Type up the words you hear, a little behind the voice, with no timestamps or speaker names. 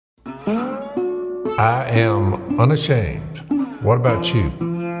I am unashamed. What about you?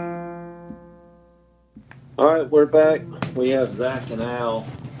 All right, we're back. We have Zach and Al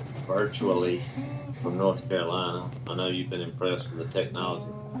virtually from North Carolina. I know you've been impressed with the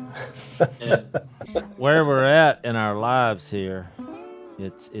technology. And where we're at in our lives here,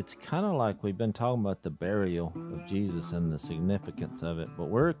 it's kind of like we've been talking about the burial of Jesus and the significance of it, but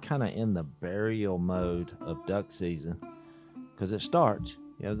we're kind of in the burial mode of duck season because it starts.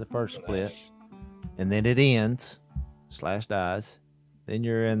 You have the first split, and then it ends, /dies. Then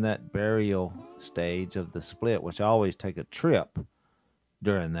you're in that burial stage of the split, which I always take a trip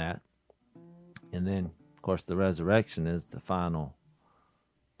during that. And then, of course, the resurrection is the final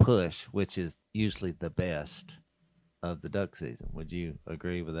push, which is usually the best of the duck season. Would you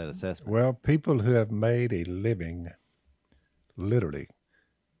agree with that assessment? Well, people who have made a living, literally,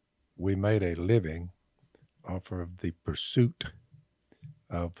 we made a living off of the pursuit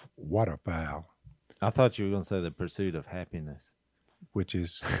of waterfowl. I thought you were going to say the pursuit of happiness, which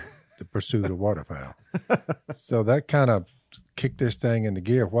is the pursuit of waterfowl. So that kind of kicked this thing into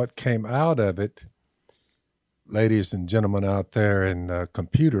gear. What came out of it, ladies and gentlemen out there in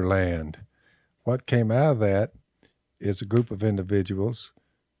computer land, what came out of that is a group of individuals,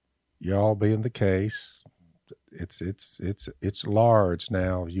 y'all being the case. It's large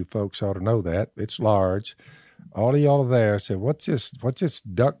now. You folks ought to know that. It's large. All of y'all there said, what's this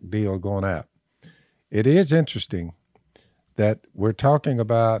duck deal going out? It is interesting that we're talking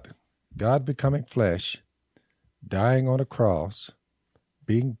about God becoming flesh, dying on a cross,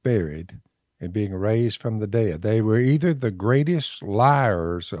 being buried, and being raised from the dead. They were either the greatest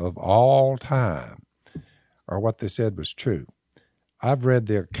liars of all time or what they said was true. I've read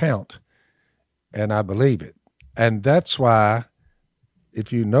the account, and I believe it. And that's why,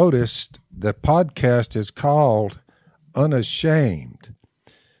 if you noticed, the podcast is called Unashamed.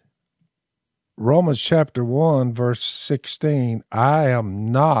 Romans chapter 1, verse 16, I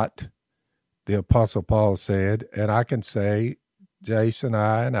am not, the Apostle Paul said, and I can say, Jason,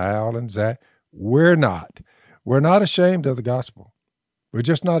 I, and Al, and Zach, we're not. We're not ashamed of the gospel. We're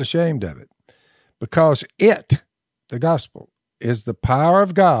just not ashamed of it. Because it, the gospel, is the power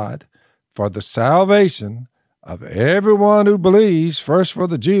of God for the salvation of everyone who believes, first for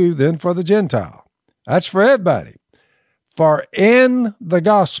the Jew, then for the Gentile. That's for everybody. For in the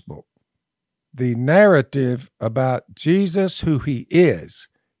gospel, the narrative about Jesus, who he is,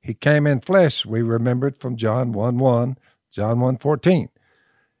 he came in flesh, we remembered from John 1:1, John 1:14.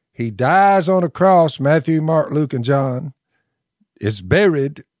 He dies on a cross, Matthew, Mark, Luke, and John, is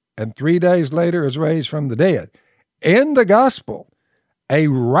buried, and 3 days later is raised from the dead. In the gospel, a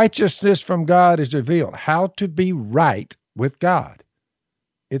righteousness from God is revealed. How to be right with God.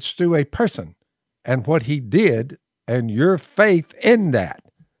 It's through a person and what he did and your faith in that.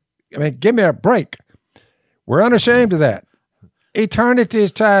 I mean, give me a break. We're unashamed of that. Eternity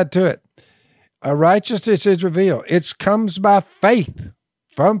is tied to it. A righteousness is revealed. It comes by faith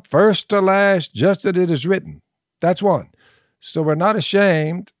from first to last, just as it is written. That's one. So we're not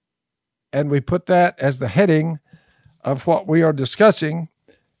ashamed, and we put that as the heading of what we are discussing,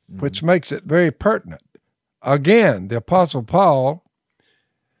 which makes it very pertinent. Again, the Apostle Paul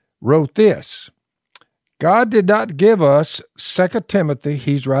wrote this. God did not give us, 2 Timothy,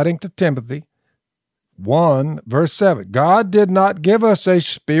 he's writing to Timothy, 1, verse 7. God did not give us a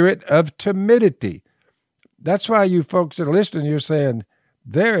spirit of timidity. That's why you folks that are listening, you're saying,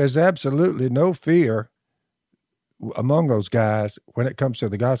 there is absolutely no fear among those guys when it comes to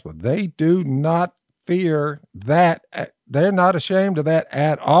the gospel. They do not fear that. They're not ashamed of that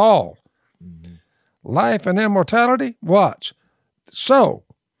at all. Mm-hmm. Life and immortality, watch. So,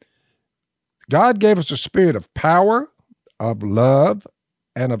 God gave us a spirit of power, of love,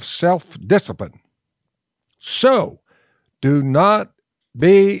 and of self-discipline. So, do not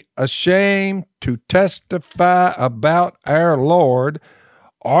be ashamed to testify about our Lord,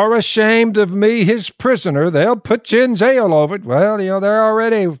 or ashamed of me, his prisoner. They'll put you in jail over it. Well, they're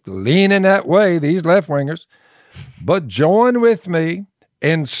already leaning that way, these left-wingers. But join with me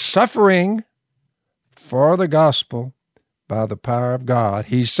in suffering for the gospel by the power of God.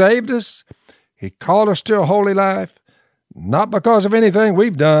 He saved us. He called us to a holy life, not because of anything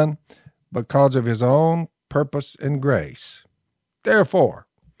we've done, but because of his own purpose and grace. Therefore,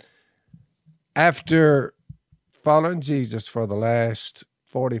 after following Jesus for the last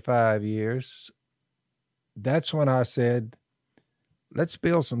 45 years, that's when I said, let's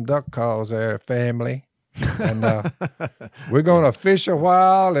build some duck calls there, family. And we're going to fish a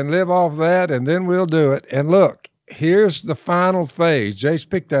while and live off that, and then we'll do it. And look, here's the final phase. Jace,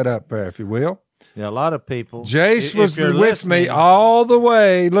 pick that up there, if you will. Yeah, a lot of people. Jace was you're with me listening- all the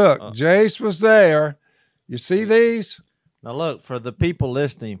way. Look, Jace was there. You see these? Now, look, for the people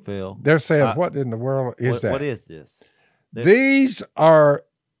listening, Phil. They're saying, what in the world is that? What is this? These are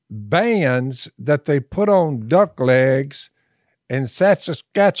bands that they put on duck legs in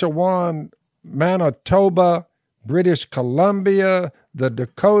Saskatchewan, Manitoba, British Columbia, the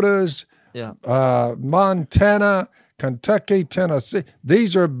Dakotas, Montana, Kentucky, Tennessee.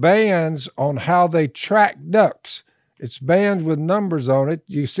 These are bands on how they track ducks. It's bands with numbers on it.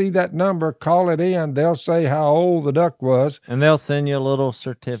 You see that number, call it in. They'll say how old the duck was. And they'll send you a little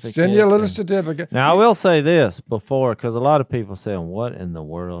certificate. Certificate. Now, I will say this before, because a lot of people saying, what in the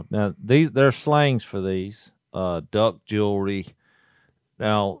world? Now, there's slangs for these, duck jewelry.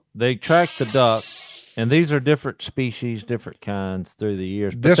 Now, they track the duck, and these are different species, different kinds through the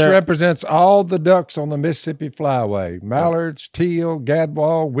years. This represents all the ducks on the Mississippi Flyway. Mallards, teal,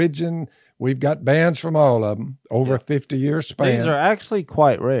 gadwall, widgeon. We've got bands from all of them over a 50-year span. These are actually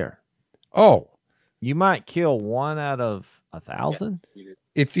quite rare. Oh. You might kill one out of 1,000.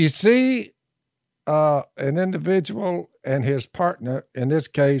 If you see an individual and his partner, in this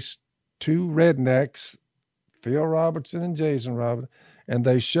case, two rednecks, Phil Robertson and Jason Robertson, and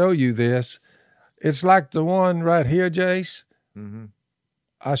they show you this, it's like the one right here, Jace. Mm-hmm.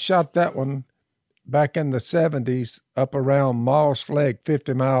 I shot that one back in the 70s up around Moss Lake,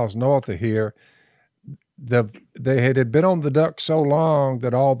 50 miles north of here. They had been on the duck so long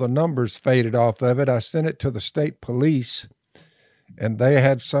that all the numbers faded off of it. I sent it to the state police, and they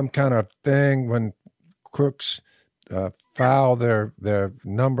had some kind of thing when crooks file their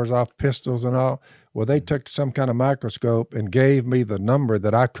numbers off pistols and all. Well, they took some kind of microscope and gave me the number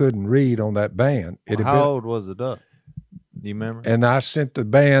that I couldn't read on that band. How old was the duck? Do you remember? And I sent the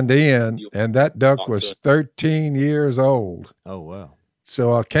band in, and that duck was 13 years old. Oh, wow.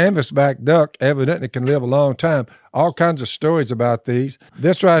 So a canvasback duck evidently can live a long time. All kinds of stories about these.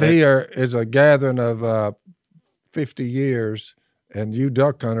 This right here is a gathering of 50 years, and you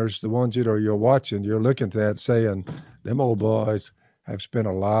duck hunters, the ones you're watching, you're looking at that saying, them old boys have spent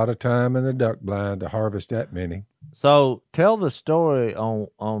a lot of time in the duck blind to harvest that many. So tell the story on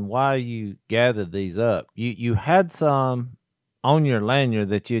why you gathered these up. You had some on your lanyard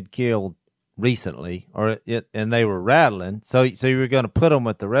that you'd killed recently, and they were rattling. So you were going to put them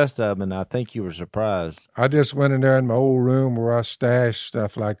with the rest of them, and I think you were surprised. I just went in there in my old room where I stashed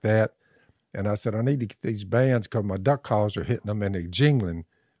stuff like that, and I said, I need to get these bands because my duck calls are hitting them and they're jingling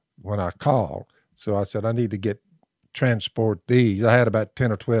when I call. So I said, I need to transport these. I had about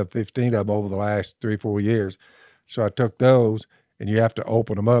 10 or 12, 15 of them over the last 3-4 years. So I took those, and you have to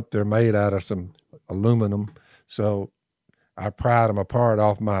open them up. They're made out of some aluminum. So I pried them apart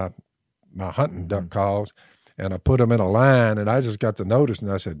off my hunting duck calls, and I put them in a line, and I just got to notice,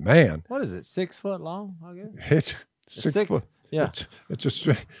 and I said, man. What is it, 6 foot long, I guess? It's 6 foot. Yeah. It's a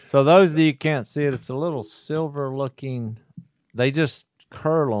string. So those that you can't see it, it's a little silver-looking, they just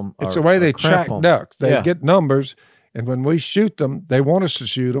curl them. It's the way they track ducks. They get numbers, and when we shoot them, they want us to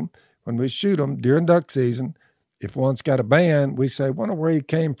shoot them. When we shoot them during duck season, if one's got a band, we say, wonder where he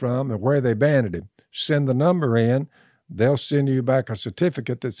came from and where they banded him. Send the number in. They'll send you back a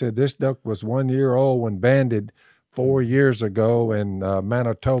certificate that said this duck was 1 year old when banded 4 years ago in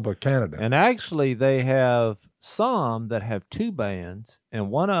Manitoba, Canada. And actually, they have some that have 2 bands,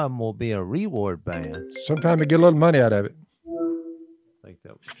 and one of them will be a reward band. Sometimes they get a little money out of it.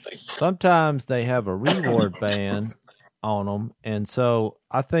 Sometimes they have a reward band on them, and so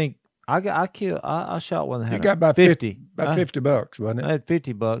I think I shot one that had you got about 50 $50, wasn't it? I had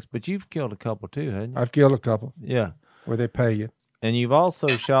 $50, but you've killed a couple too, hadn't you? I've killed a couple. Yeah. Where they pay you. And you've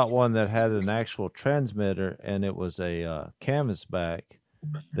also shot one that had an actual transmitter, and it was a canvasback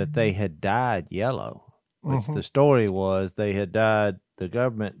that they had dyed yellow, which the story was they had dyed, the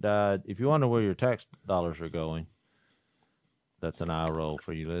government died. If you wonder where your tax dollars are going, that's an eye roll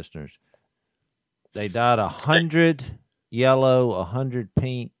for you listeners. They dyed 100 yellow, 100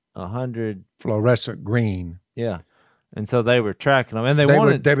 pink, 100 fluorescent green. Yeah. And so they were tracking them, and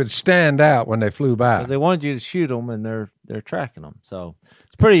they would stand out when they flew by because they wanted you to shoot them, and they're tracking them. So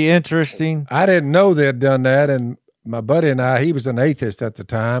it's pretty interesting. I didn't know they'd done that, and my buddy and I, he was an atheist at the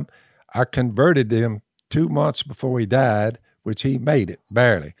time. I converted him 2 months before he died, which he made it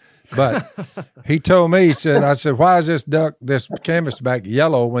barely. But he told me, I said, why is this duck, this canvasback,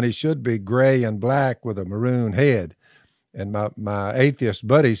 yellow when he should be gray and black with a maroon head? And my atheist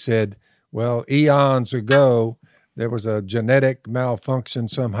buddy said, well, eons ago, there was a genetic malfunction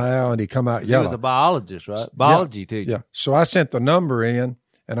somehow, and he come out yellow. He was a biologist, right? Biology teacher. Yeah. So I sent the number in,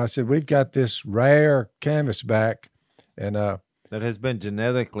 and I said, we've got this rare canvasback, and that has been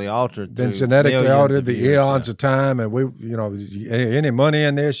genetically altered. Been through genetically millions altered of the years, eons yeah. of time, and we, any money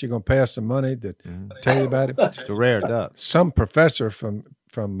in this, you're gonna pass some money to tell you about it. It's a rare duck. Some professor from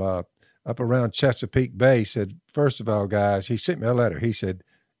up around Chesapeake Bay said, first of all, guys, he sent me a letter. He said,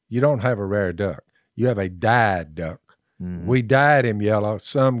 you don't have a rare duck. You have a dyed duck. Mm-hmm. We dyed him yellow,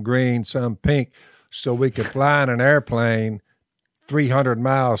 some green, some pink, so we could fly in an airplane 300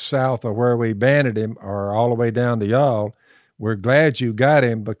 miles south of where we banded him or all the way down to y'all. We're glad you got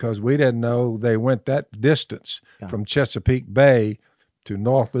him because we didn't know they went that distance from Chesapeake Bay to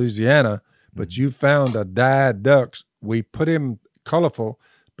North Louisiana, but you found a dyed duck. We put him colorful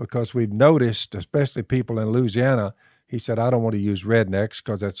because we've noticed, especially people in Louisiana, he said, I don't want to use rednecks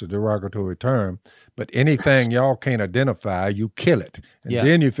because that's a derogatory term, but anything y'all can't identify, you kill it. And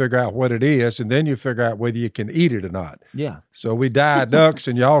then you figure out what it is, and then you figure out whether you can eat it or not. Yeah. So we dye ducks,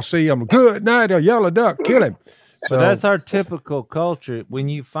 and y'all see them, good night, a yellow duck, kill him. So that's our typical culture. When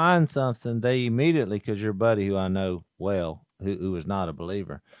you find something, they immediately, because your buddy who I know well, who was not a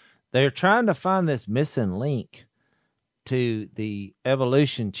believer, they're trying to find this missing link to the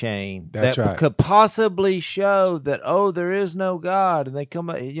evolution chain that could possibly show that, there is no God. And they come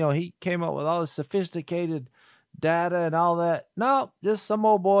up, he came up with all this sophisticated data and all that. No, just some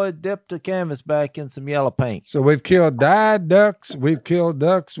old boy dipped a canvas back in some yellow paint. So we've killed dyed ducks. We've killed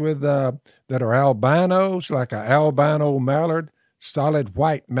ducks with that are albinos, like an albino mallard, solid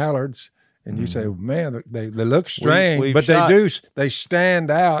white mallards. And you say, man, they look strange, but they stand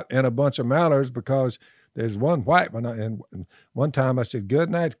out in a bunch of mallards because there's one white one. And one time I said, good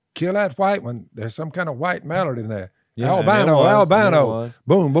night, kill that white one. There's some kind of white mallard in there. Yeah, albino.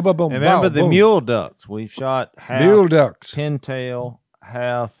 Boom, boom, boom, boom. And remember the boom. mule ducks. We've shot half mule ducks, pintail,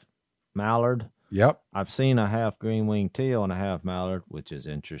 half mallard. Yep. I've seen a half green-winged teal and a half mallard, which is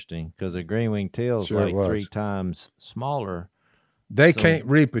interesting because a green-winged teal is three times smaller. They can't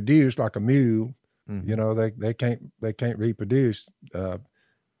reproduce like a mule. Mm-hmm. They can't reproduce.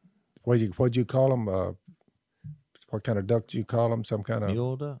 What'd you call them? What kind of duck do you call them? Some kind of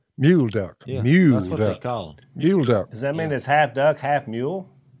mule duck. Mule duck. Yeah, mule that's what duck. they call them. Mule duck. Does that mean it's half duck, half mule?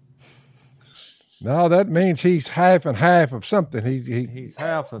 No, that means he's half and half of something. He's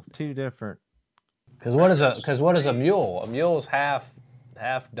half of two different. Because what is a mule? A mule's half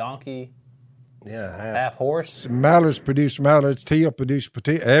donkey. Yeah, half horse. Mallards produce mallards. Teal produce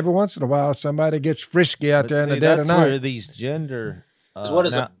teal. Every once in a while, somebody gets frisky out there in the dead of night. That's where these gender.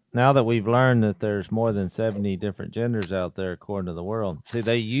 Now that we've learned that there's more than 70 different genders out there according to the world, see,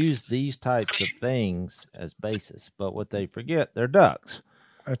 they use these types of things as basis, but what they forget, they're ducks.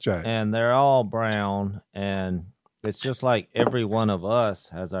 That's right. And they're all brown, and it's just like every one of us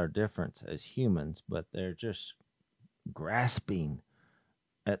has our difference as humans, but they're just grasping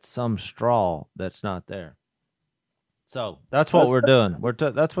at some straw that's not there. So that's what we're doing.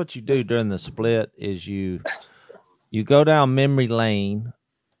 That's what you do during the split is you go down memory lane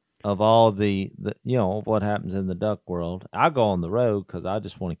of all the what happens in the duck world. I go on the road because I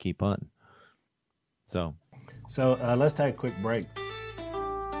just want to keep hunting. So let's take a quick break.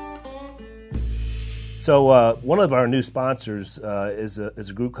 So one of our new sponsors is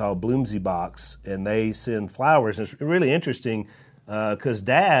a group called Bloomsy Box, and they send flowers. And it's really interesting because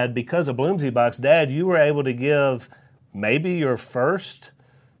because of Bloomsy Box, Dad, you were able to give maybe your first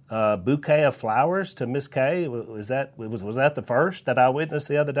bouquet of flowers to Miss Kay. Was that the first that I witnessed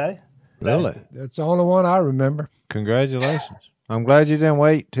the other day? Really? That's the only one I remember. Congratulations. I'm glad you didn't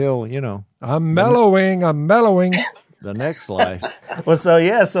wait till, I'm mellowing. the next life. Well,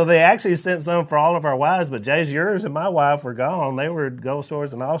 so they actually sent some for all of our wives, but Jay's, yours, and my wife were gone. They were at Gold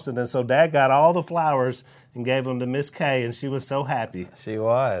Stores in Austin, and so Dad got all the flowers and gave them to Miss Kay, and she was so happy. She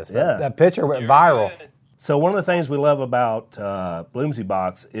was. Yeah. That picture went viral. So one of the things we love about Bloomsy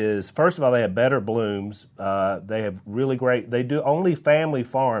Box is, first of all, they have better blooms. They have really great, they do only family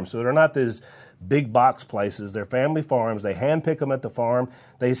farms, so they're not these big box places. They're family farms. They hand pick them at the farm.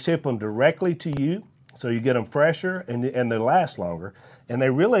 They ship them directly to you, so you get them fresher and they last longer. And they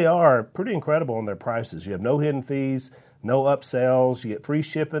really are pretty incredible on their prices. You have no hidden fees, no upsells. You get free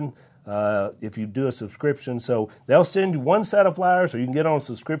shipping if you do a subscription. So they'll send you one set of flowers, or you can get on a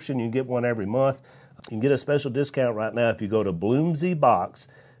subscription. You can get one every month. You can get a special discount right now if you go to Bloomsy Box,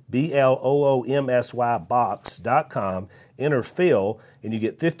 BLOOMSY box.com, enter Phil, and you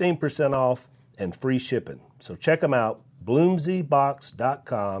get 15% off and free shipping. So check them out,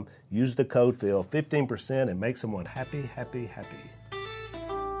 bloomsybox.com. Use the code Phil, 15%, and make someone happy, happy, happy.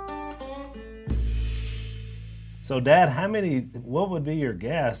 So, Dad, what would be your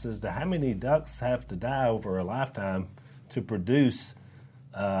guess as to how many ducks have to die over a lifetime to produce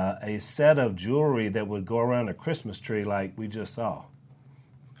a set of jewelry that would go around a Christmas tree like we just saw?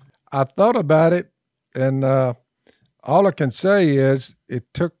 I thought about it, and all I can say is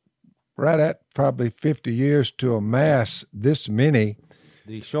it took right at probably 50 years to amass this many.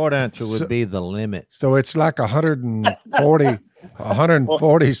 The short answer would be the limit. So it's like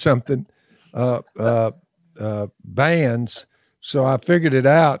 140 something bands. So I figured it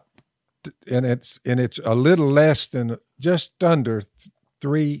out, and it's a little less than just under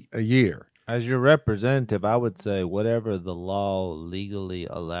 3 a year. As your representative, I would say whatever the law legally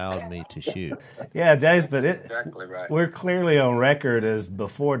allowed me to shoot. Yeah, Jace, but Exactly right. we're clearly on record as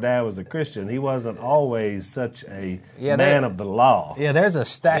before Dad was a Christian. He wasn't always such a man of the law. Yeah, there's a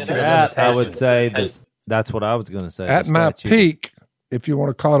statute of That, I would limitations. say that's what I was going to say. At the my statute. peak, if you want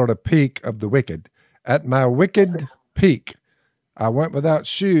to call it a peak of the wicked, at my wicked peak, I went without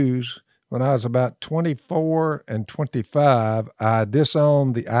shoes when I was about 24 and 25. I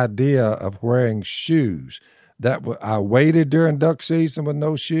disowned the idea of wearing shoes. I waited during duck season with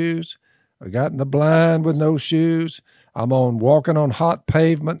no shoes. I got in the blind with no shoes. I'm walking on hot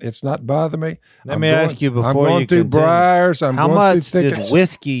pavement. It's not bothering me. Let me ask you before I'm going you through continue. briars. How going much through did thickets.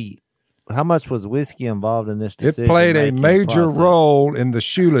 whiskey? How much was whiskey involved in this It decision? played a major role in the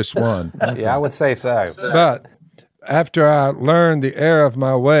shoeless one. Yeah, I would say so. But after I learned the error of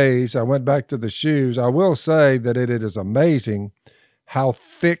my ways, I went back to the shoes. I will say that it is amazing how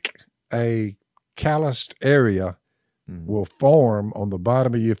thick a calloused area will form on the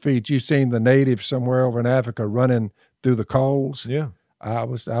bottom of your feet. You've seen the natives somewhere over in Africa running through the coals. Yeah. I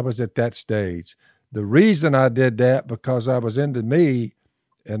was at that stage. The reason I did that because I was into me,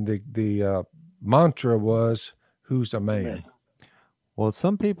 and the mantra was, "Who's a man?" Well,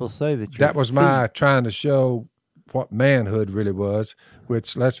 some people say that That was my trying to show what manhood really was,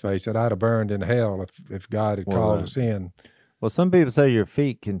 which, let's face it, I'd have burned in hell if God had called us in. Well, some people say your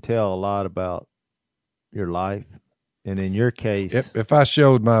feet can tell a lot about your life. And in your case, If I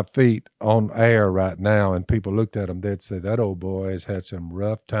showed my feet on air right now and people looked at them, they'd say, that old boy has had some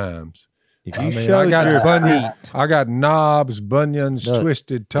rough times. if you I showed got your bunion- feet, I got knobs, bunions, Look,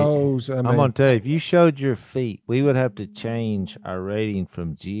 twisted toes. I'm going to tell you, if you showed your feet, we would have to change our rating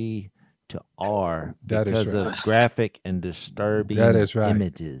from G to R That is because right. of graphic and disturbing That is right.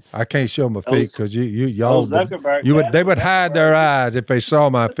 images. I can't show my feet because y'all Zuckerberg they would hide their eyes if they saw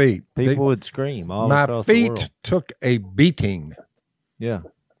my feet. People would scream all my across the world. feet took a beating. Yeah.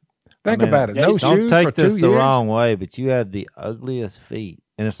 Think about it. No Don't shoes take for this 2 the years. wrong way, but you had the ugliest feet,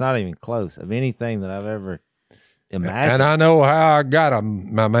 and it's not even close of anything that I've ever imagined. And I know how I got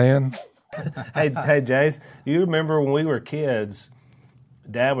them, my man. Hey, Jace, you remember when we were kids,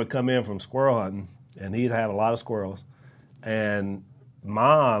 Dad would come in from squirrel hunting, and he'd have a lot of squirrels. And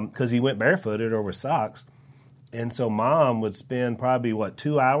Mom, because he went barefooted or with socks, and so Mom would spend probably,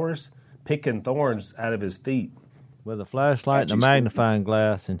 2 hours picking thorns out of his feet. With a flashlight and a magnifying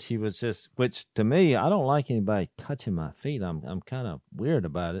glass, and she was just, which to me, I don't like anybody touching my feet. I'm kind of weird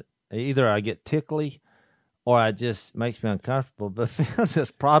about it. Either I get tickly, or I just makes me uncomfortable. But Phil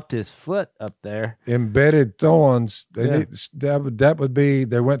just propped his foot up there. Embedded thorns. Yeah. That would be.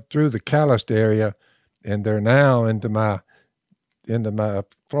 They went through the calloused area, and they're now into my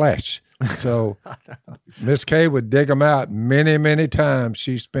flesh. So Miss Kay would dig them out many, many times.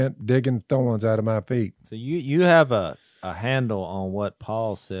 She spent digging thorns out of my feet. So you have a handle on what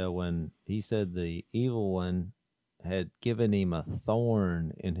Paul said when he said the evil one had given him a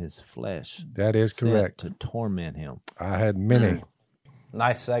thorn in his flesh. That is sent correct. to torment him. I had many.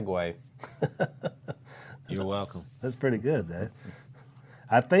 Nice segue. You're welcome. That's pretty good, Dad.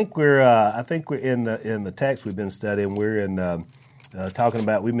 I think we're in the text we've been studying. We're in we've been talking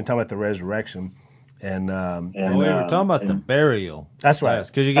about the resurrection, and we were talking about the burial. That's right.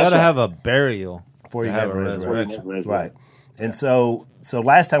 Because you got to have a burial before you to have have a a resurrection. resurrection. Right. And so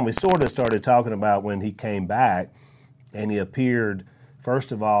last time we sort of started talking about when he came back, and he appeared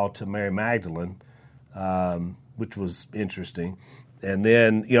first of all to Mary Magdalene, which was interesting, and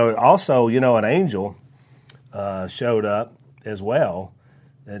then also an angel showed up as well,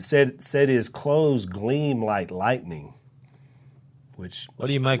 and said his clothes gleam like lightning. Which, what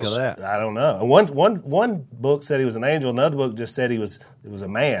do you make of that? I don't know. And one book said he was an angel. Another book just said it was a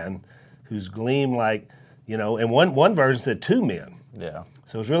man whose gleam like, and one version said two men. Yeah.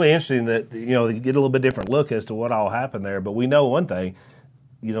 So it's really interesting that, you get a little bit different look as to what all happened there. But we know one thing,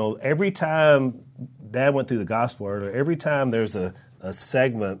 every time Dad went through the gospel, or every time there's a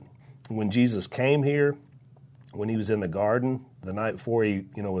segment when Jesus came here, when he was in the garden, the night before he,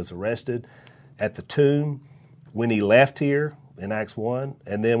 was arrested, at the tomb, when he left here, in Acts 1,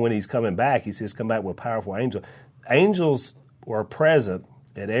 and then when he's coming back, he says, come back with a powerful angel. Angels were present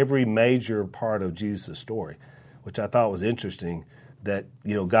at every major part of Jesus' story, which I thought was interesting, that,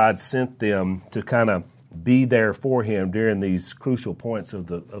 God sent them to kind of be there for him during these crucial points of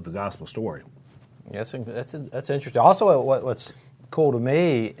the gospel story. Yes, that's interesting. Also, what's cool to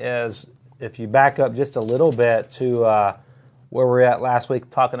me is if you back up just a little bit to where we were at last week,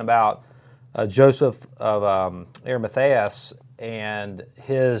 talking about Joseph of Arimatheus and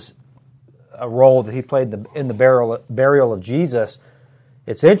his role that he played in the burial of Jesus.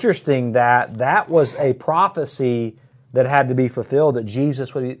 It's interesting that was a prophecy that had to be fulfilled, that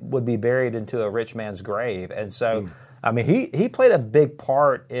Jesus would be buried into a rich man's grave. And so, I mean, he played a big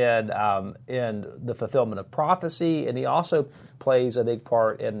part in the fulfillment of prophecy, and he also plays a big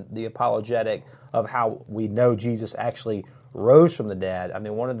part in the apologetic of how we know Jesus actually rose from the dead. I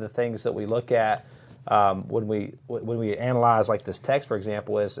mean, one of the things that we look at when we analyze like this text, for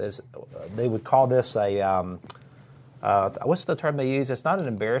example, is they would call this a what's the term they use? It's not an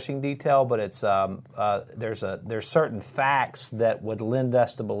embarrassing detail, but it's there's certain facts that would lend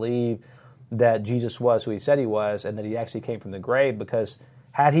us to believe that Jesus was who he said he was, and that he actually came from the grave. Because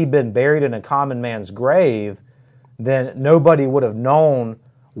had he been buried in a common man's grave, then nobody would have known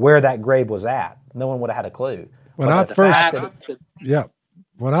where that grave was at. No one would have had a clue. When I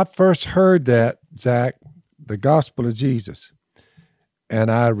first heard that, Zach, the gospel of Jesus,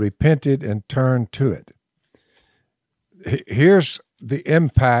 and I repented and turned to it. Here's the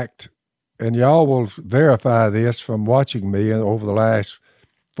impact, and y'all will verify this from watching me over the last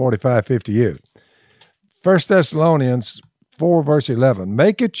 45, 50 years. 1 Thessalonians 4, verse 11,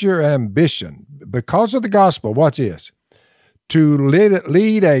 make it your ambition, because of the gospel, watch this, to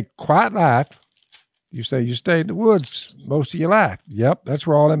lead a quiet life. You say you stayed in the woods most of your life. Yep, that's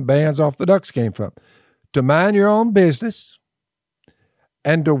where all them bands off the Ducks came from. To mind your own business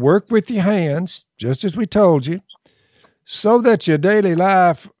and to work with your hands, just as we told you, so that your daily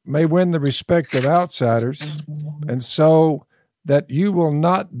life may win the respect of outsiders, and so that you will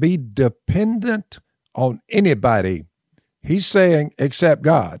not be dependent on anybody. He's saying, except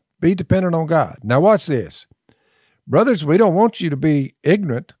God. Be dependent on God. Now watch this. Brothers, we don't want you to be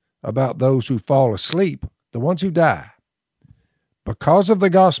ignorant about those who fall asleep, the ones who die, because of the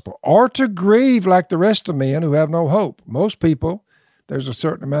gospel, or to grieve like the rest of men who have no hope. Most people, there's a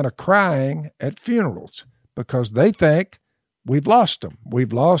certain amount of crying at funerals because they think we've lost them.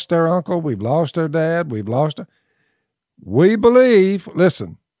 We've lost our uncle. We've lost our dad. We've lost them. We believe,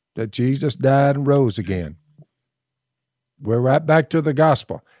 listen, that Jesus died and rose again. We're right back to the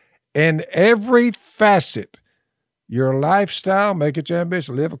gospel. In every facet, your lifestyle, make it your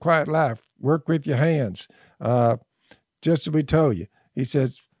ambition, live a quiet life, work with your hands. Just as we told you, he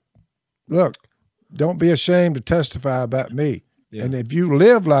says, look, don't be ashamed to testify about me. Yeah. And if you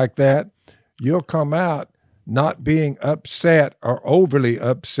live like that, you'll come out not being upset or overly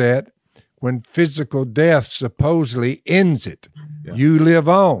upset when physical death supposedly ends it. Yeah. You live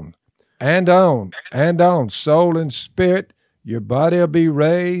on and on and on, soul and spirit. Your body will be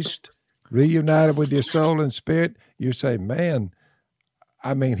raised, reunited with your soul and spirit. You say, man,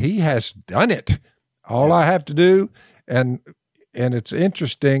 I mean, he has done it. All I have to do, and it's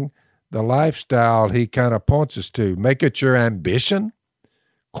interesting, the lifestyle he kind of points us to. Make it your ambition.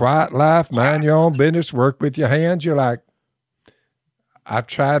 Quiet life, mind your own business, work with your hands. You're like, I've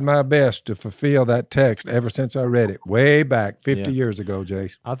tried my best to fulfill that text ever since I read it way back 50 years ago,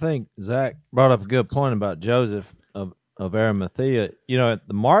 Jace. I think Zach brought up a good point about Joseph of Arimathea. You know, at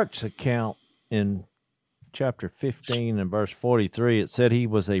the Mark's account in chapter 15 and verse 43, it said he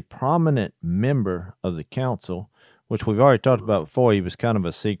was a prominent member of the council, which we've already talked about before. He was kind of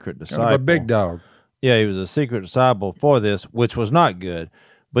a secret disciple. Kind of a big dog. Yeah, he was a secret disciple for this, which was not good.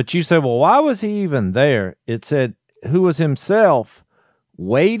 But you say, well, why was he even there? It said, who was himself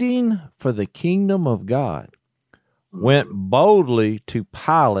waiting for the kingdom of God, went boldly to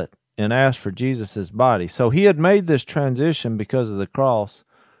Pilate and asked for Jesus' body. So he had made this transition because of the cross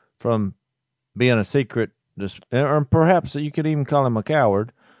from being a secret, or perhaps you could even call him a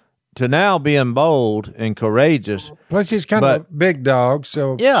coward, to now being bold and courageous. Plus, he's kind of a big dog,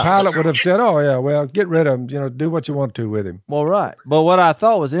 so Pilate would have said, oh, yeah, well, get rid of him, do what you want to with him. Well, right. But what I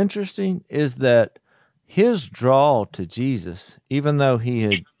thought was interesting is that his draw to Jesus, even though he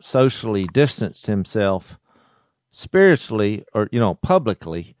had socially distanced himself spiritually or,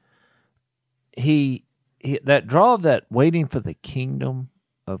 publicly, he that draw of that waiting for the kingdom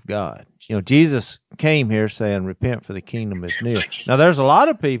of God. Jesus came here saying, repent for the kingdom is near. Now, there's a lot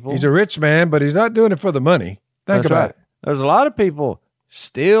of people. He's a rich man, but he's not doing it for the money. Think about it. There's a lot of people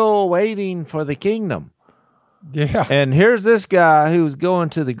still waiting for the kingdom. Yeah. And here's this guy who's going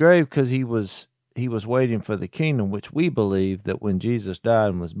to the grave because he was he was waiting for the kingdom, which we believe that when Jesus died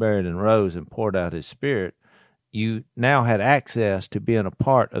and was buried and rose and poured out his Spirit, you now had access to being a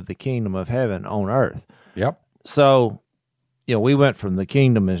part of the kingdom of heaven on earth. Yep. So, we went from the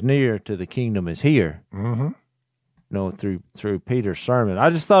kingdom is near to the kingdom is here. Mm-hmm. Through Peter's sermon. I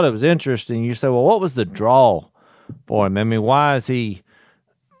just thought it was interesting. You say, well, what was the draw for him? I mean, why is he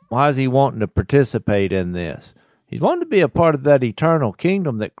wanting to participate in this? He's wanting to be a part of that eternal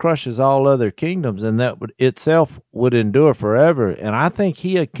kingdom that crushes all other kingdoms and that itself would endure forever. And I think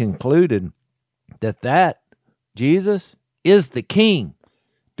he had concluded that Jesus is the king.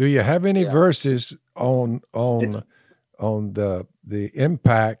 Do you have any verses on the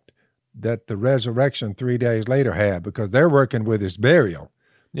impact that the resurrection 3 days later had? Because they're working with his burial.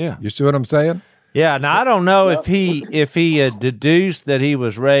 Yeah. You see what I'm saying? Yeah. Now, I don't know if he had deduced that he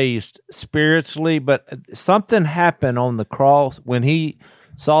was raised spiritually, but something happened on the cross when he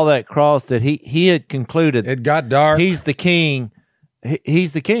saw that cross that he had concluded it got dark. He's the king.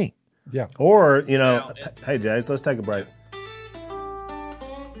 He's the king. Yeah. Or, hey, Jace, let's take a break.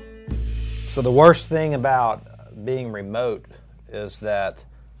 So the worst thing about being remote is that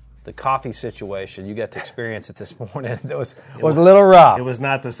the coffee situation you got to experience it this morning was a little rough. It was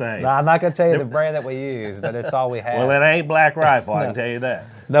not the same. No, I'm not going to tell you the brand that we use, but it's all we have. Well, it ain't Black Rifle, I can tell you that.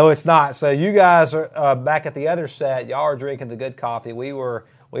 No, it's not. So you guys are back at the other set. Y'all are drinking the good coffee. We were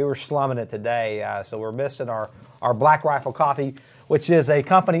slumming it today, so we're missing our Black Rifle coffee, which is a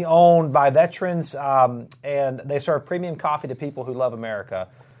company owned by veterans, and they serve premium coffee to people who love America.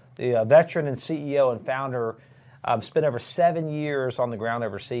 The veteran and CEO and founder spent over 7 years on the ground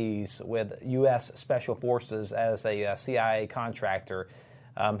overseas with U.S. Special Forces as a CIA contractor.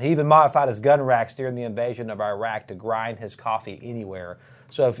 He even modified his gun racks during the invasion of Iraq to grind his coffee anywhere.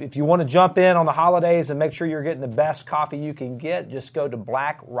 So if you want to jump in on the holidays and make sure you're getting the best coffee you can get, just go to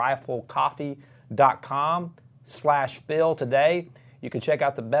blackriflecoffee.com/Phil today. You can check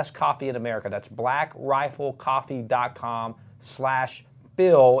out the best coffee in America. That's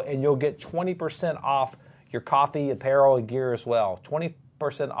blackriflecoffee.com/Phil, and you'll get 20% off your coffee, apparel, and gear as well.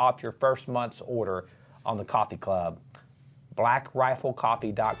 20% off your first month's order on the Coffee Club.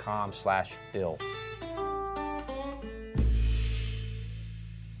 blackriflecoffee.com/Phil.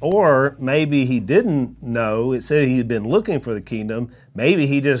 Or maybe he didn't know. It said he had been looking for the kingdom. Maybe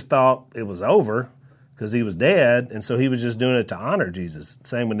he just thought it was over because he was dead, and so he was just doing it to honor Jesus.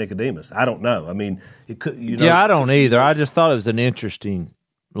 Same with Nicodemus. I don't know. I mean, it could. Yeah, I don't either. I just thought it was an interesting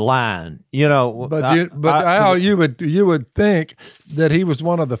line. But Al, you would think that he was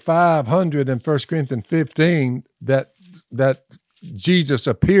one of the 500 in 1 Corinthians 15 that Jesus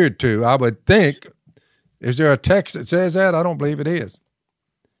appeared to. I would think. Is there a text that says that? I don't believe it is.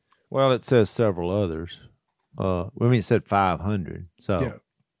 Well, it says several others. It said 500. So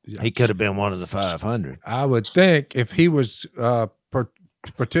he could have been one of the 500. I would think if he was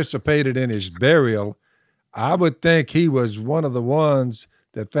participated in his burial, I would think he was one of the ones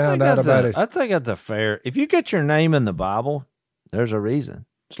that found out about it. I think that's a fair. If you get your name in the Bible, there's a reason.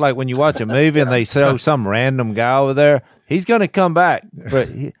 It's like when you watch a movie and they show some random guy over there. He's going to come back, but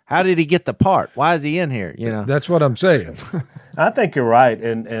how did he get the part? Why is he in here? That's what I'm saying. I think you're right,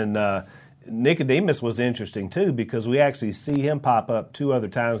 and Nicodemus was interesting too because we actually see him pop up 2 other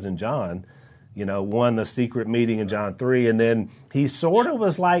times in John. One, the secret meeting in John 3, and then he sort of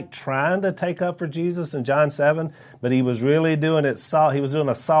was like trying to take up for Jesus in John 7, but he was really doing it soft. He was doing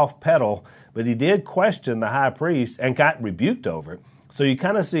a soft pedal, but he did question the high priest and got rebuked over it. So you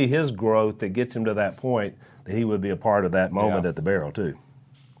kind of see his growth that gets him to that point that he would be a part of that moment at the barrel too.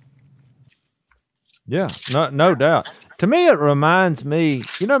 Yeah, no doubt. To me, it reminds me,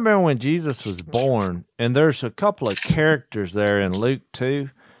 remember when Jesus was born, and there's a couple of characters there in Luke 2.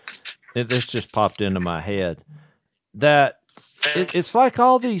 This just popped into my head. That it's like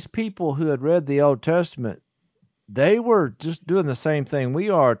all these people who had read the Old Testament, they were just doing the same thing we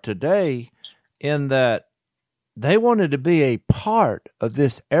are today in that they wanted to be a part of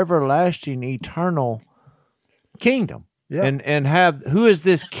this everlasting, eternal kingdom and have, who is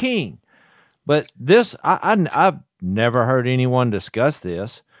this king? But this, I've never heard anyone discuss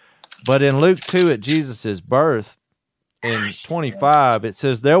this, but in Luke 2 at Jesus' birth, in 25, it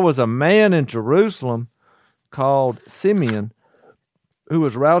says, there was a man in Jerusalem called Simeon who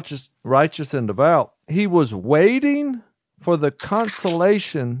was righteous and devout. He was waiting for the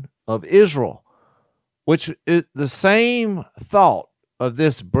consolation of Israel, which is the same thought of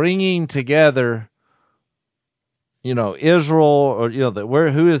this bringing together, Israel, or,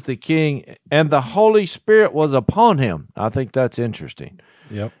 who is the king, and the Holy Spirit was upon him. I think that's interesting.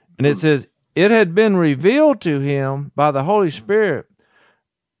 Yep. And it says, it had been revealed to him by the Holy Spirit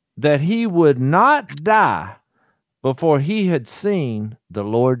that he would not die before he had seen the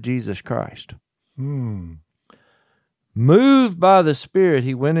Lord Jesus Christ. Moved by the Spirit,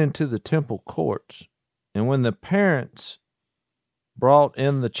 he went into the temple courts. And when the parents brought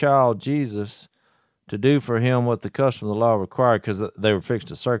in the child Jesus to do for him what the custom of the law required, because they were fixed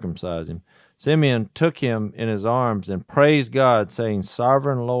to circumcise him, Simeon took him in his arms and praised God, saying,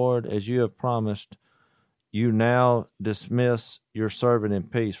 Sovereign Lord, as you have promised, you now dismiss your servant in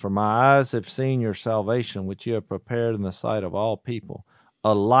peace. For my eyes have seen your salvation, which you have prepared in the sight of all people,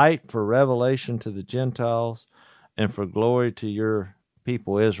 a light for revelation to the Gentiles and for glory to your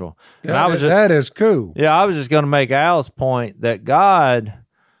people Israel. That is cool. Yeah, I was just going to make Al's point that God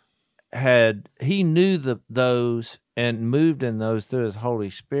he knew those and moved in those through his Holy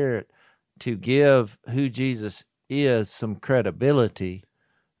Spirit to give who Jesus is some credibility.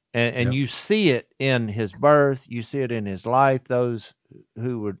 And you see it in his birth, you see it in his life, those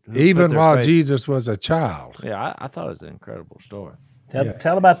who even while Jesus was a child. Yeah, I thought it was an incredible story.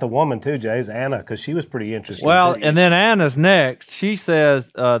 Tell about the woman too, Jays, Anna, because she was pretty interesting. Well, and then Anna's next. She says,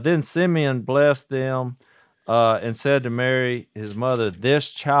 then Simeon blessed them and said to Mary, his mother,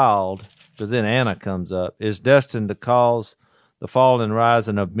 this child, because then Anna comes up, is destined to cause the fall and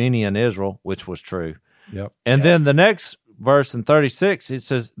rising of many in Israel, which was true. Yep. And then the next verse in 36, it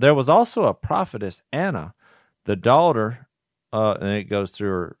says, there was also a prophetess, Anna, the daughter, and it goes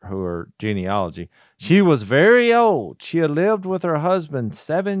through her genealogy. She was very old. She had lived with her husband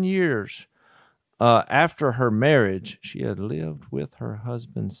 7 years after her marriage. She had lived with her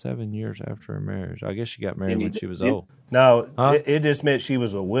husband 7 years after her marriage. I guess she got married when she was old. No, it just meant she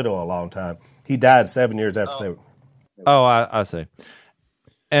was a widow a long time. He died 7 years after they were. Oh, I see.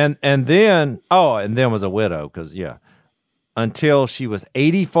 And then was a widow, because, until she was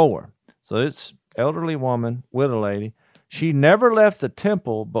 84. So it's elderly woman, widow lady. She never left the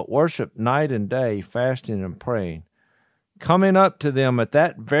temple, but worshiped night and day, fasting and praying. Coming up to them at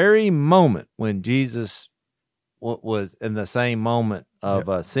that very moment when Jesus was in the same moment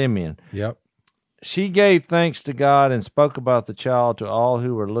of Simeon. Yep. She gave thanks to God and spoke about the child to all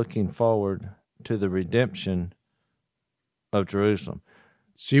who were looking forward to the redemption of Jerusalem.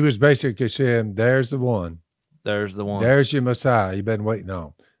 She was basically saying, there's the one. There's the one. There's your Messiah you've been waiting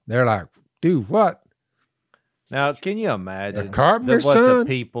on. They're like, dude, what? Now, can you imagine the carpenter's what son? the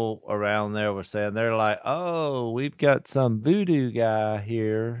people around there were saying? They're like, oh, we've got some voodoo guy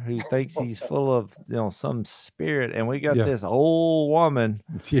here who thinks he's full of some spirit, and we got this old woman.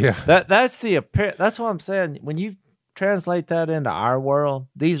 Yeah. That's what I'm saying. When you translate that into our world,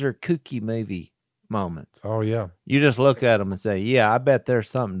 these are kooky movie moments. Oh, yeah. You just look at them and say, yeah, I bet there's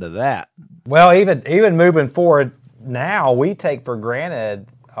something to that. Well, even moving forward now, we take for granted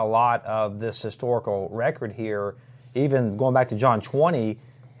a lot of this historical record here, even going back to John 20,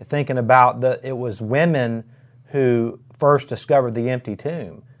 thinking about it was women who first discovered the empty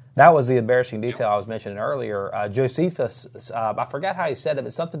tomb. That was the embarrassing detail I was mentioning earlier. Josephus, I forgot how he said it,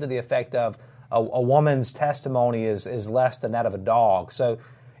 but something to the effect of a woman's testimony is less than that of a dog. So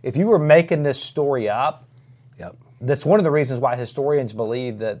if you were making this story up, that's one of the reasons why historians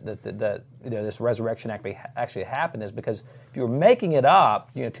believe that this resurrection actually happened, is because if you were making it up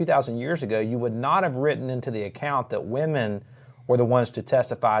 2,000 years ago, you would not have written into the account that women were the ones to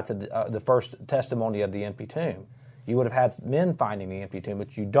testify to the first testimony of the empty tomb. You would have had men finding the empty tomb,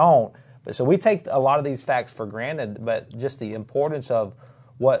 but you don't. But so we take a lot of these facts for granted, but just the importance of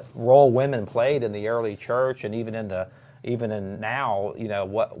what role women played in the early church, and even in now,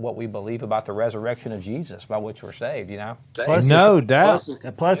 what we believe about the resurrection of Jesus, by which we're saved, Plus, no doubt.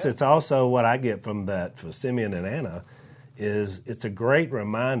 Plus, it's also what I get from that for Simeon and Anna is it's a great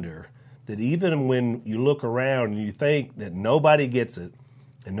reminder that even when you look around and you think that nobody gets it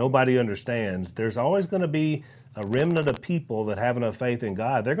and nobody understands, there's always going to be a remnant of people that have enough faith in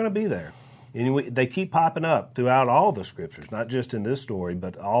God. They're going to be there. And they keep popping up throughout all the scriptures, not just in this story,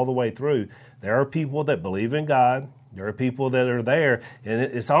 but all the way through. There are people that believe in God. There are people that are there, and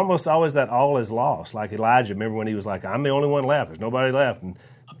it's almost always that all is lost. Like Elijah, remember when he was like, I'm the only one left. There's nobody left. And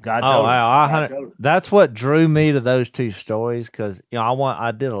God told him. That's what drew me to those two stories, because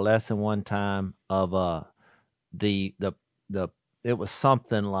I did a lesson one time of it was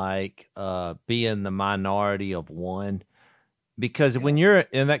something like being the minority of one. Because when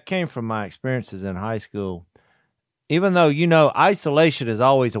and that came from my experiences in high school, even though, isolation is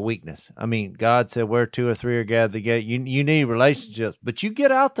always a weakness. I mean, God said where 2 or 3 are gathered together, you need relationships. But you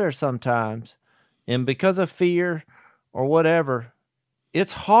get out there sometimes, and because of fear or whatever,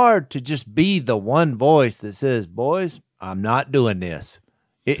 it's hard to just be the one voice that says, boys, I'm not doing this.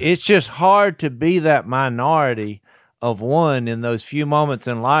 It's just hard to be that minority of one in those few moments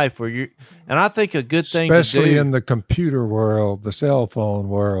in life where you. And I think a good thing, especially in the computer world, the cell phone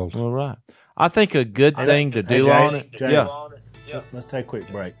world. Well, right. I think a good thing to do on it. Jace, let's take a quick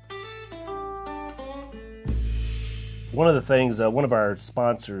break. One of the things, one of our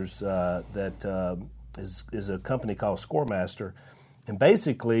sponsors that is a company called ScoreMaster, and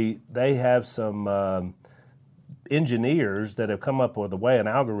basically they have some engineers that have come up with an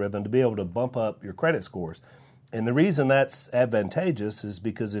algorithm to be able to bump up your credit scores. And the reason that's advantageous is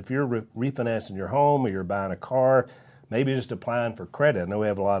because if you're refinancing your home or you're buying a car, maybe just applying for credit. I know we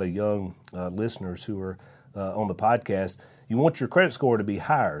have a lot of young listeners who are on the podcast. You want your credit score to be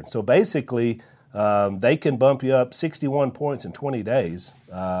higher. So basically, they can bump you up 61 points in 20 days,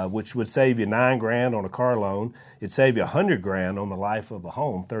 which would save you $9,000 on a car loan. It'd save you $100,000 on the life of a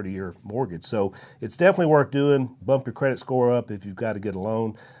home, 30-year mortgage. So it's definitely worth doing. Bump your credit score up if you've got to get a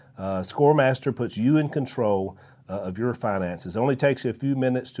loan. ScoreMaster puts you in control of your finances. It only takes you a few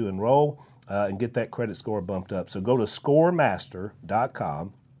minutes to enroll and get that credit score bumped up. So go to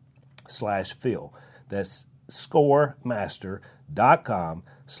scoremaster.com/Phil. That's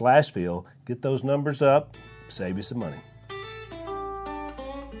scoremaster.com/Phil. Get those numbers up, save you some money.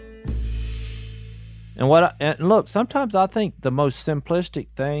 And look, sometimes I think the most simplistic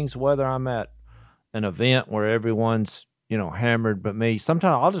things, whether I'm at an event where everyone's, hammered but me,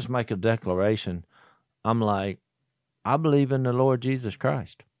 sometimes I'll just make a declaration. I'm like, I believe in the Lord Jesus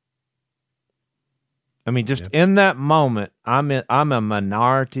Christ. I mean, just in that moment, I'm a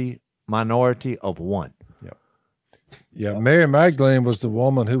minority of one. Yeah, Mary Magdalene was the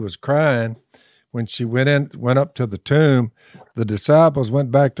woman who was crying when she went up to the tomb. The disciples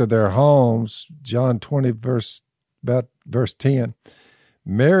went back to their homes. John 20, verse 10.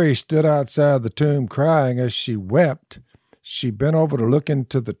 Mary stood outside the tomb crying. As she wept, she bent over to look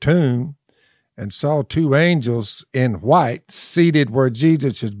into the tomb and saw two angels in white seated where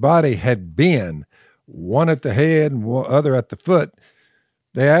Jesus' body had been, one at the head and one other at the foot.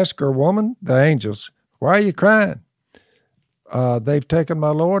 They asked her, "Woman," the angels, "why are you crying?" "They've taken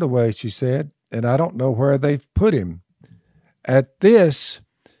my Lord away," she said, "and I don't know where they've put him." At this,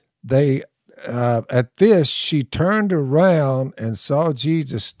 she turned around and saw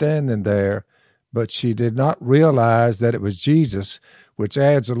Jesus standing there, but she did not realize that it was Jesus, which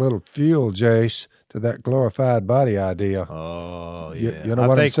adds a little fuel, Jace, to that glorified body idea. Oh, yeah. You know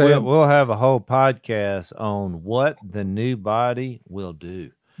what I'm saying? We'll have a whole podcast on what the new body will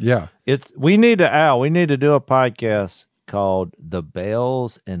do. Yeah. We need to do a podcast called The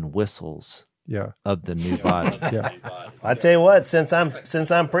Bells and Whistles of the New Body. Yeah. I tell you what, since I'm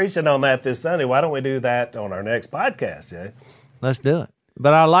preaching on that this Sunday, why don't we do that on our next podcast, Jay? Let's do it.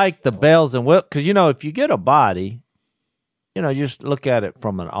 But I like the bells and whistles because, if you get a body, just look at it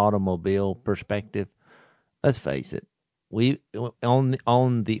from an automobile perspective. Let's face it. We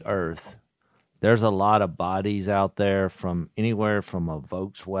on the earth, there's a lot of bodies out there from anywhere from a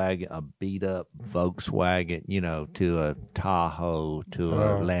Volkswagen, a beat up Volkswagen, to a Tahoe, to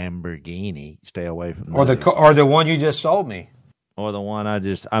a Lamborghini. Stay away from those. Or the one you just sold me. Or the one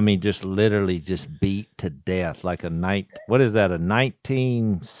just literally just beat to death, like a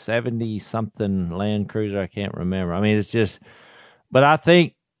 1970 something Land Cruiser. I can't remember. I mean, it's just, but I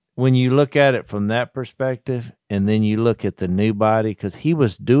think when you look at it from that perspective, and then you look at the new body, because he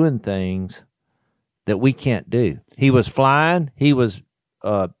was doing things that we can't do. He was flying. He was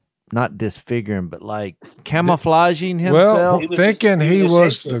not disfiguring, but like camouflaging himself. Well, thinking he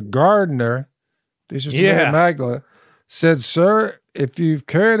was the gardener. This is Mary Magdalene. Said, "Sir, if you've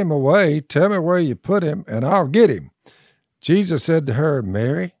carried him away, tell me where you put him, and I'll get him." Jesus said to her,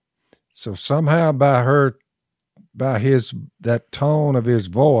 "Mary." So somehow by that tone of his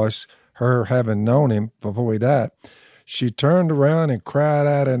voice, her having known him before he died, she turned around and cried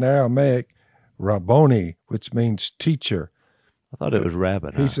out in Aramaic, "Rabboni," which means teacher. I thought it was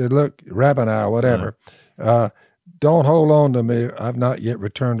Rabboni. He said, "Look, Rabboni, whatever. Don't hold on to me. I've not yet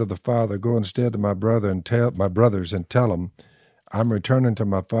returned to the Father. Go instead to my brothers and tell them, I'm returning to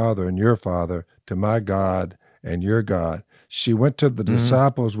my Father and your Father, to my God and your God." She went to the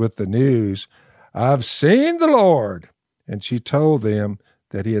disciples with the news, "I've seen the Lord." And she told them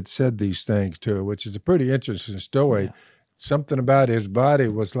that he had said these things to her, which is a pretty interesting story. Yeah. Something about his body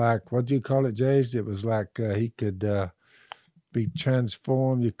was like, what do you call it, Jace? It was like he could be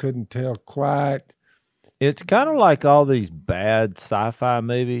transformed. You couldn't tell quite. It's kind of like all these bad sci-fi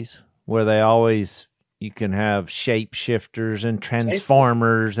movies where you can have shapeshifters and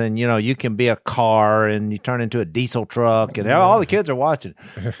transformers, and you can be a car and you turn into a diesel truck, and all the kids are watching.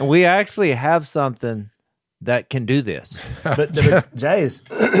 And we actually have something that can do this. But Jay,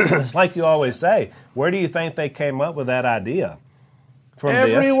 it's like you always say, Where do you think they came up with that idea? From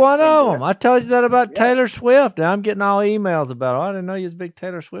Every this? one of them. I told you that about Taylor Swift. Now I'm getting all emails about, I didn't know you was a big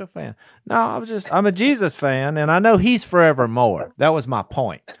Taylor Swift fan. No, I'm a Jesus fan, and I know he's forevermore. That was my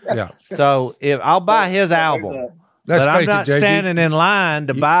point. Yeah. So if I'll buy his album, Let's but I'm face it, not Jay, standing in line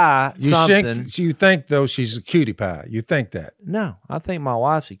to buy something. You think, though, she's a cutie pie. You think that. No, I think my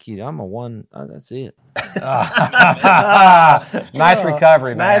wife's a cutie. I'm a one. That's it. Nice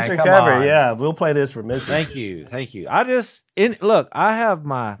recovery, man. Nice Come recovery. on. Yeah, we'll play this for Missy. Thank you. Look, I have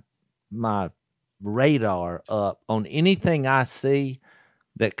my radar up on anything I see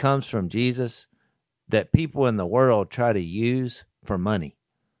that comes from Jesus that people in the world try to use for money.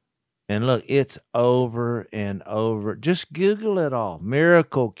 And look, it's over and over. Just Google it all.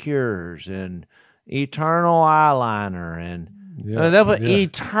 Miracle cures and eternal eyeliner and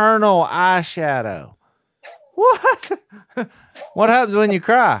eternal eyeshadow. What? What happens when you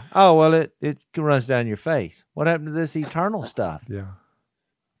cry? Oh, well, it runs down your face. What happened to this eternal stuff? Yeah.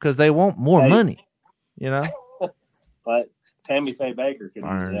 Because they want more money, But Tammy Faye Baker could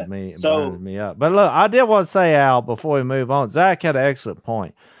use that. Burns me up. But look, I did want to say, Al, before we move on, Zach had an excellent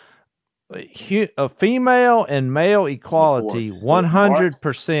point. A female and male equality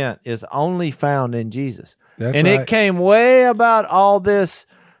 100% is only found in Jesus. That's and right. it came way about all this,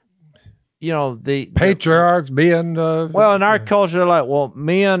 the patriarchs being well, in our culture, they're like, well,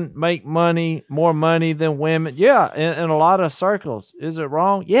 men make more money than women. Yeah, in a lot of circles. Is it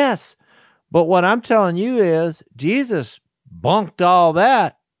wrong? Yes. But what I'm telling you is Jesus bunked all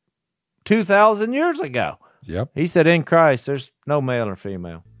that 2,000 years ago. Yep. He said in Christ, there's no male or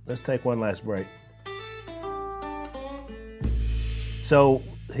female. Let's take one last break. So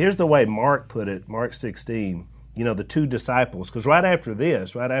here's the way Mark put it, Mark 16, the two disciples, because right after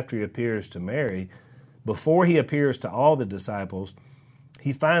he appears to Mary, before he appears to all the disciples,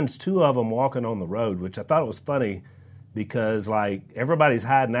 he finds two of them walking on the road, which I thought was funny because, everybody's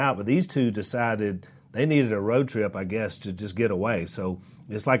hiding out, but these two decided they needed a road trip, I guess, to just get away. So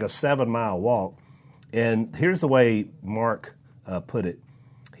it's like a 7-mile walk. And here's the way Mark put it.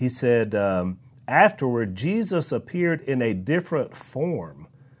 He said, afterward, Jesus appeared in a different form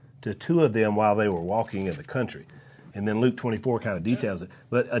to two of them while they were walking in the country. And then Luke 24 kind of details it.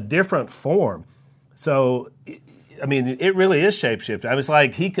 But a different form. So, it really is shape-shifting. It's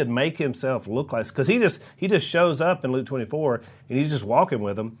like he could make himself look like, because he just shows up in Luke 24, and he's just walking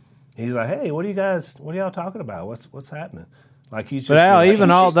with them. And he's like, hey, what are y'all talking about? What's happening? Like he's just. But Al,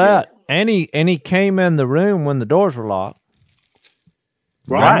 even all that, and he came in the room when the doors were locked.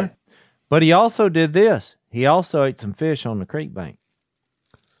 Right. But he also did this. He also ate some fish on the creek bank.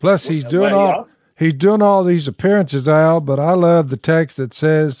 Plus, he's doing all these appearances, Al. But I love the text that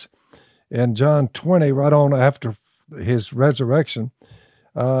says in John 20, right on after his resurrection,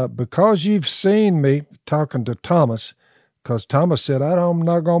 because you've seen me, talking to Thomas, because Thomas said, I'm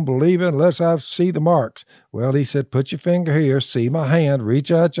not going to believe it unless I see the marks. Well, he said, put your finger here, see my hand,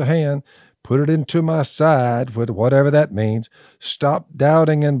 reach out your hand, put it into my side, with whatever that means. Stop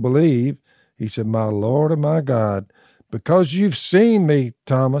doubting and believe. He said, my Lord and my God, because you've seen me,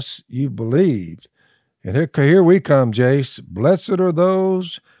 Thomas, you've believed. And here we come, Jace. Blessed are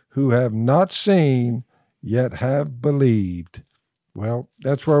those who have not seen, yet have believed. Well,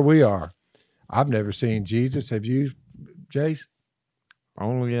 that's where we are. I've never seen Jesus. Have you, Jace?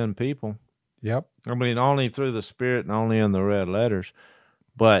 Only in people. Yep. Only through the Spirit and only in the red letters.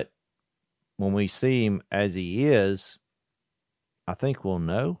 But when we see him as he is, I think we'll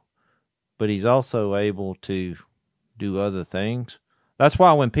know. But he's also able to do other things. That's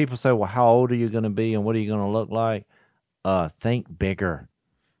why when people say, well, how old are you going to be and what are you going to look like? Think bigger.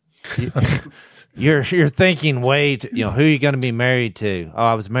 You're thinking way too, who are you going to be married to? Oh,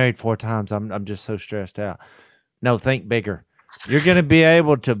 I was married 4 times. I'm just so stressed out. No, think bigger. You're going to be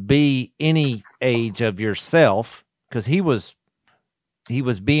able to be any age of yourself, because he was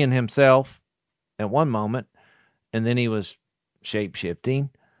being himself at one moment, and then he was shape-shifting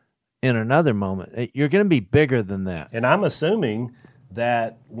in another moment. You're going to be bigger than that. And I'm assuming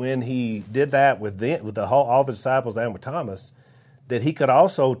that when he did that with all the disciples and with Thomas, that he could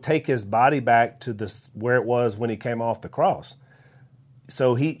also take his body back to where it was when he came off the cross.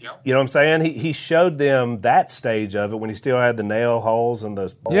 So you know what I'm saying? He showed them that stage of it when he still had the nail holes and the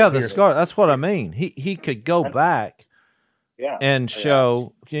scar. That's what I mean. He could go back and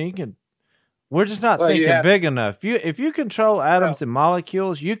show. You can. We're just not thinking big enough. If you control atoms and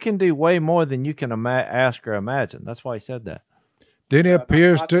molecules, you can do way more than you can ask or imagine. That's why he said that. Then he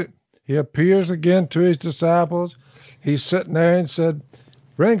appears again to his disciples. He's sitting there and said,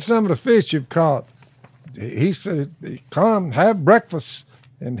 bring some of the fish you've caught. He said, come, have breakfast.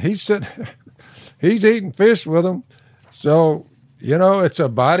 And he said, he's eating fish with them. So, it's a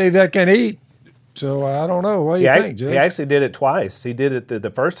body that can eat. So I don't know. What do you think, Jay? He actually did it twice. He did it the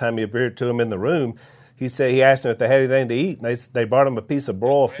first time he appeared to him in the room. He asked them if they had anything to eat, and they brought him a piece of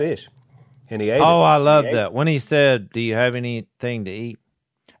broiled fish, and he ate it. Oh, I love that. When he said, do you have anything to eat?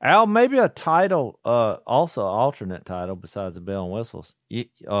 Al, maybe a title, also an alternate title besides the bell and whistles,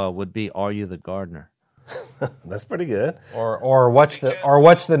 would be "Are You the Gardener?" That's pretty good. Or what's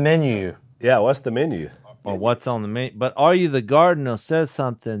the menu? Yeah, what's the menu? Or what's on the menu? But "Are You the Gardener?" says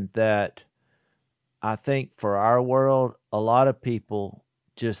something that I think for our world, a lot of people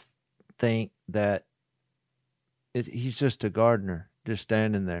just think that he's just a gardener, just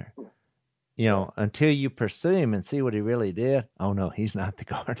standing there. Until you pursue him and see what he really did. Oh no, he's not the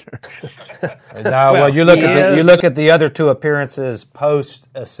gardener. No, you look at the other two appearances post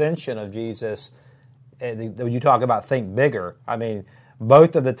ascension of Jesus. You talk about think bigger. I mean,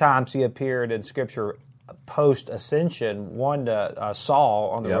 both of the times he appeared in Scripture post ascension, one to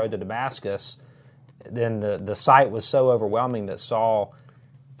Saul on the road to Damascus. Then the sight was so overwhelming that Saul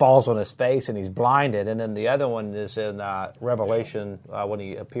falls on his face and he's blinded. And then the other one is in Revelation when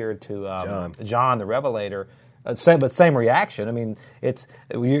he appeared to John the Revelator. Same reaction. I mean,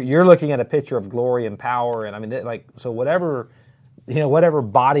 you're looking at a picture of glory and power, and I mean, so whatever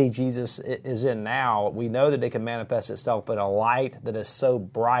body Jesus is in now, we know that it can manifest itself in a light that is so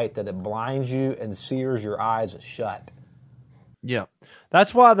bright that it blinds you and sears your eyes shut. Yeah.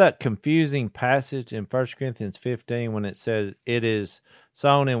 That's why that confusing passage in 1 Corinthians 15, when it says it is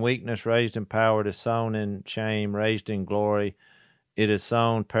sown in weakness, raised in power, it is sown in shame, raised in glory, it is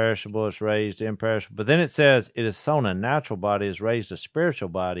sown perishable, it's raised imperishable. But then it says it is sown a natural body, is raised a spiritual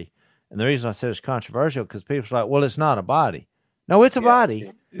body. And the reason I said it's controversial because people are like, well, it's not a body. No, it's a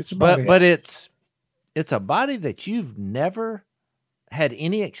body. It's a body. But it's a body that you've never had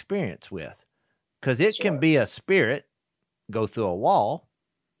any experience with, because it can be a spirit, go through a wall,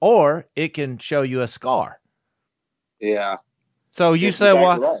 or it can show you a scar. Yeah. So you say,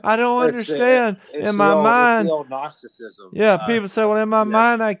 well, right. I don't understand. In my mind, it's the old Gnosticism. Yeah, people say, well, in my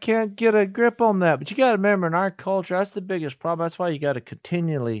mind, I can't get a grip on that. But you got to remember, in our culture, that's the biggest problem. That's why you got to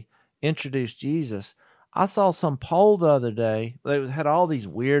continually introduce Jesus. I saw some poll the other day. They had all these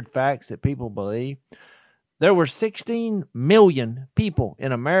weird facts that people believe. There were 16 million people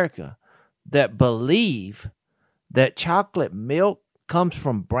in America that believe that chocolate milk comes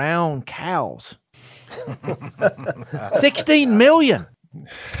from brown cows. 16 million.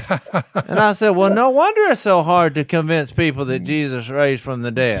 And I said, well, no wonder it's so hard to convince people that Jesus raised from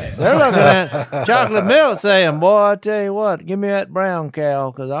the dead. They're looking at chocolate milk saying, boy, I tell you what, give me that brown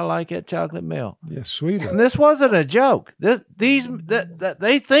cow because I like that chocolate milk. Yeah, sweeter. And this wasn't a joke. They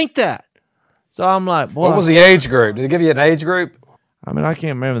think that. So I'm like, boy. What was the age group? Did it give you an age group? I mean, I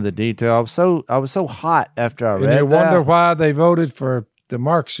can't remember the detail. I was so hot after I read that. And you wonder why they voted for the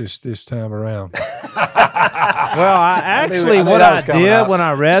Marxists this time around. Well, I did when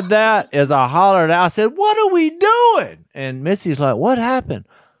I read that is I hollered out. I said, what are we doing? And Missy's like, what happened?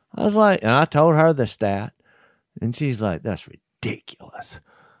 I was like, and I told her the stat. And she's like, that's ridiculous.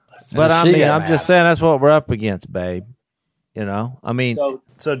 But I mean, I'm just saying that's what we're up against, babe. I mean.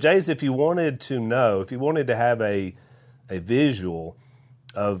 So Jays, if you wanted to have a visual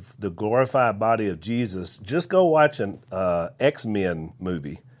of the glorified body of Jesus, just go watch an X-Men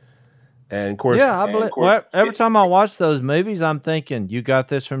movie. And of course, every time I watch those movies, I'm thinking, you got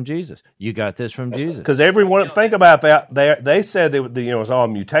this from Jesus. You got this from Jesus. Because everyone, think about that. They said it's all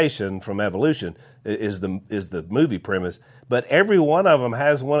mutation from evolution is the movie premise. But every one of them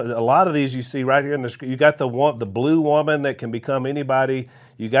has one. A lot of these you see right here in the screen. You got the blue woman that can become anybody.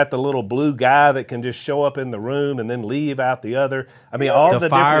 You got the little blue guy that can just show up in the room and then leave out the other. I mean, all the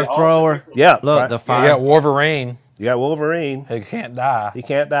fire different thrower. Yeah, look, the fire. You got Wolverine. He can't die. He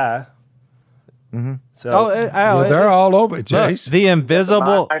can't die. Mm-hmm. So they're all over it, Jace. The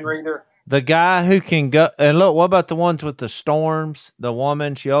invisible, the mind reader. The guy who can go and look. What about the ones with the storms? The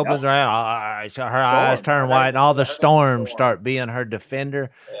woman, she opens her eyes, her eyes turn white, and all the storms start being her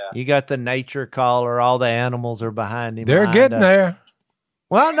defender. Yeah. You got the nature caller. All the animals are behind him. They're getting there.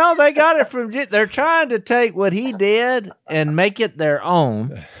 Well, no, they got it from. They're trying to take what he did and make it their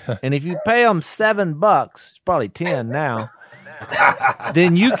own. And if you pay them $7, it's probably 10 now.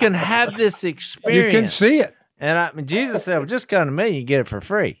 Then you can have this experience. You can see it. And Jesus said, well, just come to me, you get it for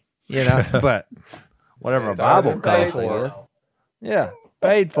free. But whatever a Bible costing is. Yeah,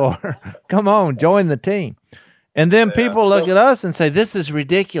 paid for. Come on, join the team. And then people look at us and say, this is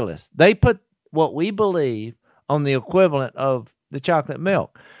ridiculous. They put what we believe on the equivalent of the chocolate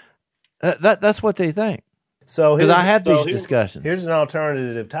milk. That's what they think. So Because I had these here's- discussions. Here's an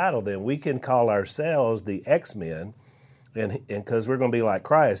alternative title. Then we can call ourselves the X-Men, and because we're going to be like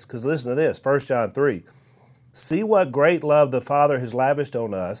Christ. Because listen to this, 1 John 3. See what great love the Father has lavished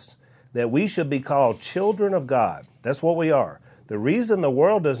on us, that we should be called children of God. That's what we are. The reason the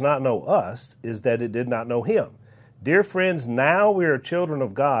world does not know us is that it did not know Him. Dear friends, now we are children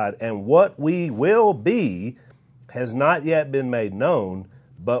of God, and what we will be has not yet been made known,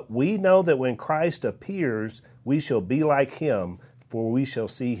 but we know that when Christ appears, we shall be like Him, for we shall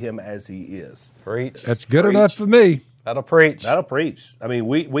see Him as He is. Preach. That's good enough for me. That'll preach. That'll preach. I mean,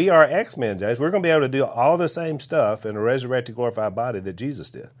 we are X-Men, James. We're going to be able to do all the same stuff in a resurrected, glorified body that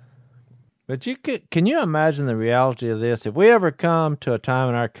Jesus did. But can you imagine the reality of this? If we ever come to a time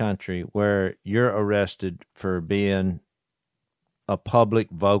in our country where you're arrested for being a public,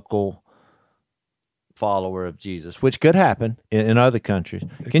 vocal follower of Jesus, which could happen in other countries.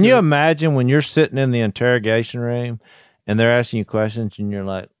 Can you imagine when you're sitting in the interrogation room and they're asking you questions and you're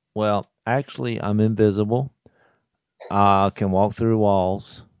like, well, actually, I'm invisible. I can walk through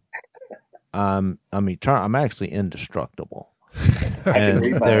walls. I'm eternal. I'm actually indestructible.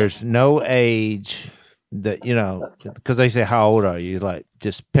 And there's no age that, because they say, how old are you? Like,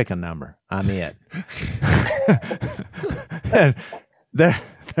 just pick a number. I'm it. And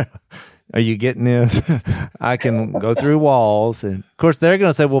are you getting this? I can go through walls. And, of course, they're going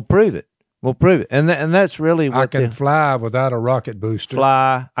to say, well, prove it. We'll prove it. And that's really what I can fly without a rocket booster.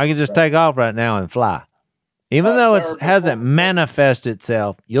 Fly. I can just take off right now and fly. Even though it hasn't manifested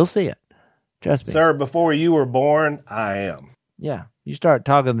itself, you'll see it. Trust me. Sir, before you were born, I am. Yeah. You start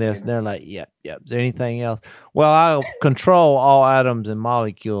talking this, and they're like, yep. Is there anything else? Well, I'll control all atoms and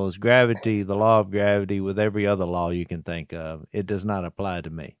molecules, gravity, the law of gravity, with every other law you can think of. It does not apply to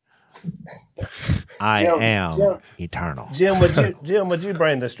me. I am eternal. Jim, would you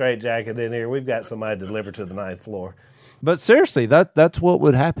bring the straitjacket in here? We've got somebody delivered to the 9th floor. But seriously, that's what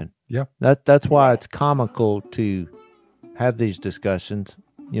would happen. Yeah. That's why it's comical to have these discussions,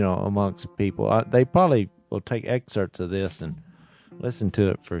 amongst people. They probably will take excerpts of this and listen to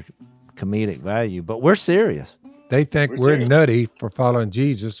it for comedic value. But we're serious. They think we're nutty for following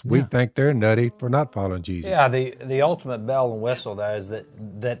Jesus. We think they're nutty for not following Jesus. Yeah, the ultimate bell and whistle, though, is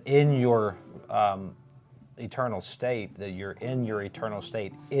that in your eternal state, that you're in your eternal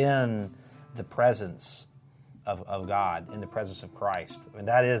state in the presence of God, in the presence of Christ. I mean,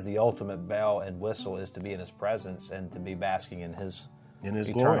 that is the ultimate bell and whistle, is to be in His presence and to be basking in His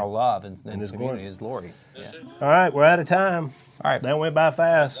eternal glory. Love and in His community, glory. His glory. That's it. All right, we're out of time. All right. That went by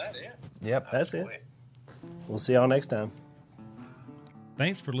fast. That's it. Yep. That's it. We'll see y'all next time.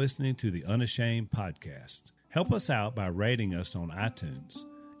 Thanks for listening to the Unashamed Podcast. Help us out by rating us on iTunes.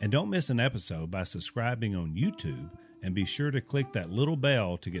 And don't miss an episode by subscribing on YouTube, and be sure to click that little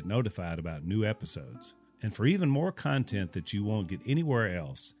bell to get notified about new episodes. And for even more content that you won't get anywhere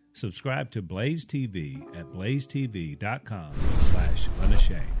else, subscribe to Blaze TV at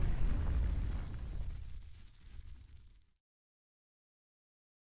blazetv.com/unashamed.